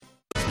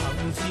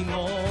自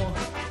我，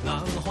硬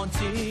漢子，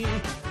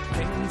拼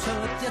出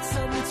一身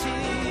刺，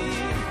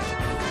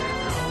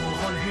流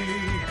汗血，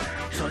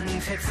盡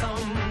赤心，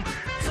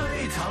追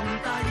尋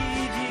大意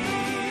義。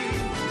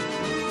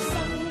生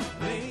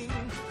命。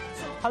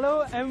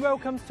Hello and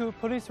welcome to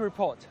Police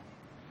Report.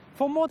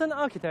 For modern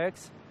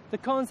architects, the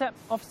concept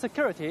of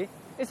security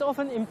is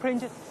often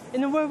imprinted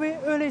in a very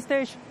early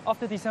stage of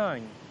the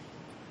design.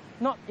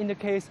 Not in the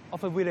case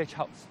of a village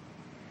house.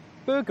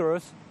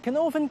 Burglars can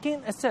often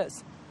gain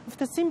access with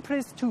the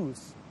simplest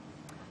tools.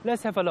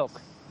 Let's have a look.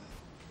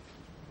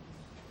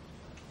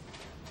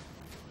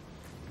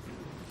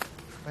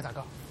 喂，大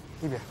哥，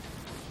呢邊。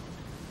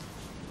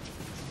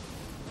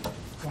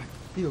喂，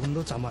呢度咁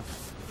多雜物，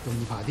容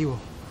易爬啲喎。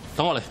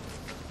等我嚟。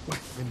喂，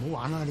你唔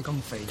好玩啦！你咁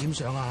肥點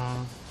上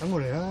啊？等我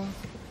嚟啦。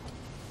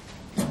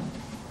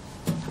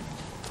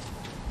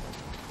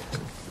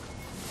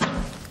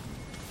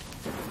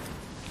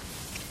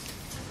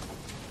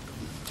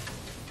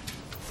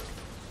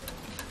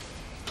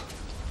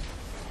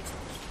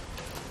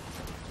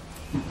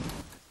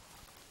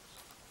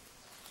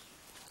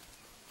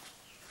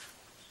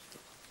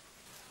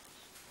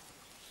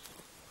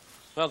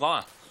我講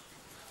啊，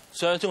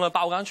上次我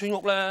爆間村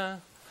屋咧，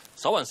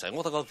搜人成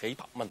屋得嗰幾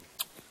百蚊，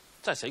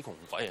真係死窮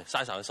鬼啊！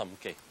嘥晒佢心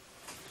機。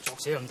作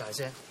死咁大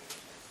聲，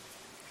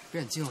俾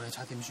人知我哋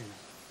賊點算啊？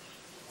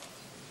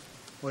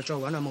我哋再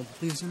揾下目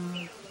標先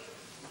啦。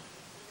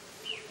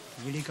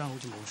咦，呢間好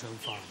似冇窗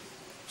花。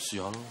試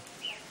下咯。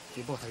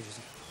你幫我睇住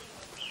先。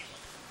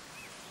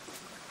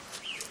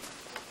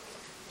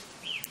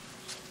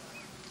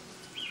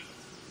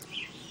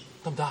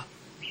得唔得？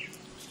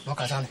攞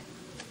架撐嚟。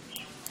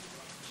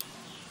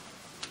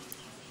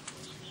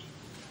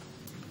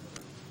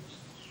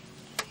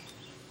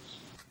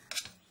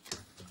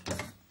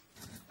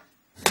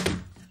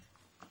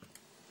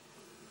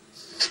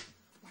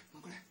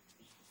喂，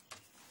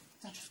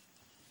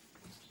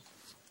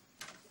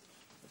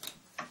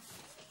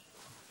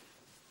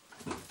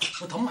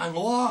冚埋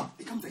我啊！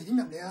你咁肥點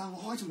入嚟啊？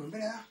我開條門俾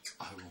你啊！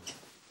係喎。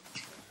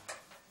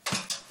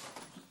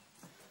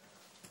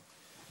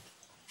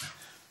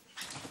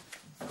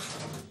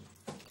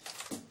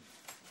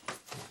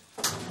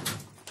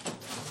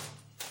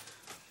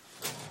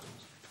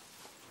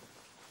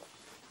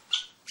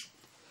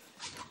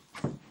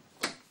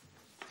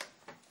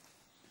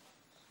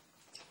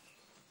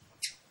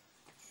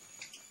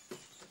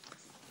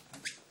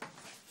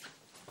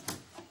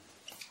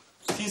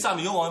天生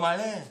廟外賣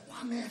咧。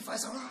玩咩？快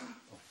手啦！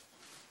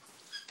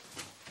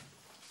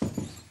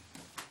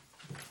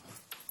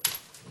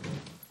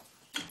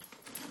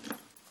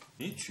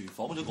咦，廚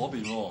房咗嗰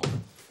邊喎。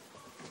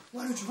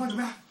喂，你廚房做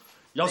咩啊？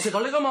又食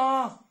過呢㗎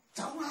嘛？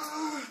走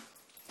啦！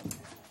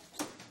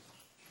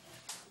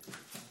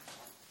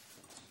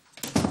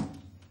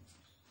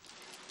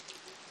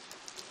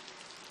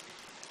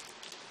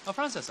阿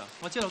Francis 啊，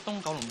我知道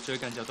東九龍最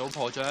近就搗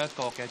破咗一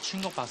個嘅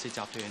村屋爆竊集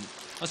團，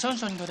我相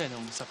信佢哋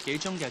同10幾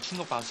宗嘅村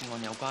屋爆竊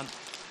案有關。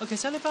其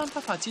實呢班不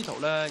法之徒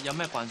咧有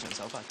咩慣常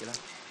手法嘅咧？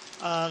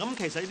咁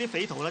其實呢啲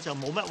匪徒咧就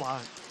冇乜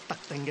話特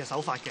定嘅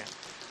手法嘅，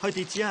佢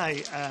哋只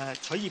係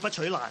取易不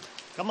取難，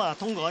咁啊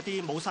通過一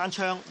啲冇閂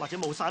窗或者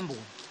冇閂門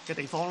嘅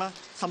地方啦，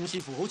甚至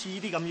乎好似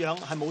呢啲咁樣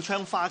係冇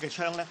窗花嘅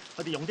窗咧，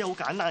佢哋用啲好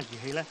簡單嘅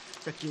儀器咧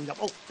就叫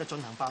入屋就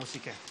進行爆竊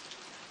嘅。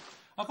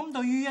咁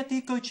對於一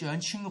啲居住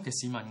喺村屋嘅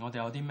市民，我哋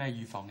有啲咩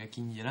預防嘅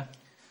建議咧？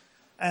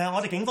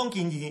我哋警方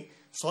建議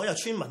所有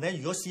村民咧，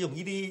如果使用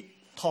呢啲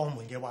趟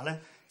門嘅話咧，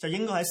就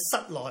應該喺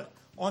室內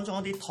安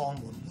裝一啲趟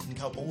門門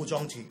扣保護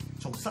裝置，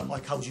從室外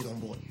扣住道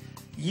門，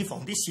以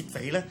防啲竊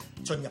匪咧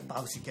進入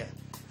爆竊嘅。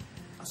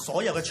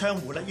所有嘅窗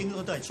戶咧應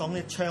該都係裝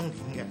啲窗簾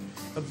嘅，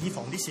咁以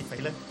防啲竊匪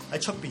咧喺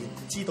出邊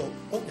知道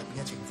屋入邊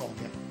嘅情況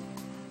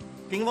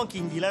嘅。警方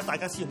建議咧，大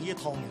家使用呢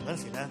啲趟門嗰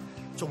陣時咧，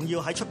仲要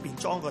喺出邊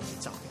裝個鐵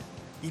閘嘅。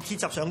而鐵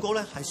閘上高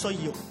咧係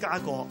需要加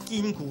個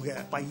堅固嘅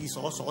閉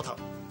鎖鎖頭。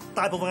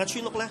大部分嘅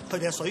村屋咧，佢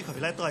哋嘅水渠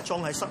咧都係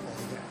裝喺室內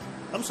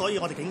嘅。咁所以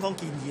我哋警方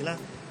建議咧，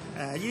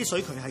呢啲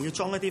水渠係要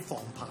裝一啲防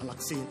爬勒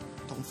線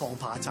同防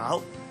爬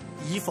爪，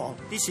以防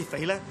啲竊匪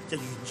咧就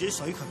沿住啲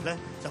水渠咧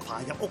就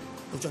爬入屋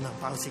度進行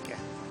爆竊嘅。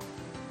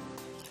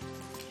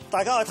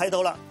大家可以睇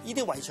到啦，呢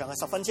啲圍牆係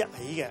十分之矮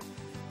嘅，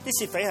啲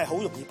竊匪係好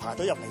容易爬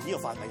到入嚟呢個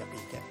範圍入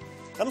邊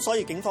嘅。咁所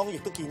以警方亦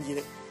都建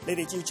議你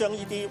哋要將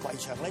呢啲圍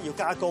牆咧要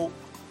加高。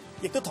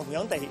亦都同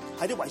樣地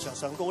喺啲圍牆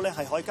上高咧，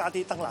係可以加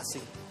啲燈蠟線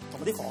同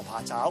埋啲防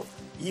爬爪，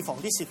以防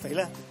啲竊匪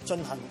咧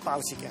進行爆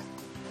竊嘅。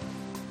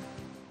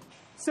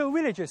So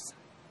villagers,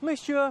 make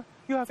sure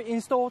you have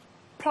installed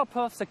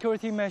proper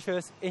security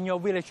measures in your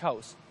village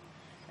house,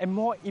 and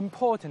more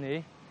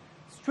importantly,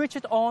 switch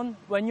it on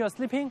when you are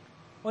sleeping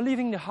or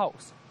leaving the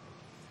house.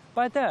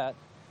 By that,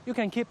 you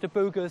can keep the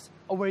burglars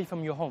away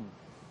from your home.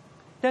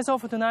 That's all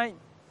for tonight.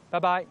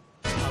 Bye bye.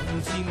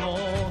 憑自我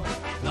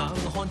硬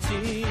漢子，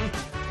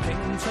拼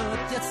出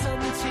一身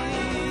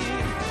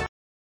刺。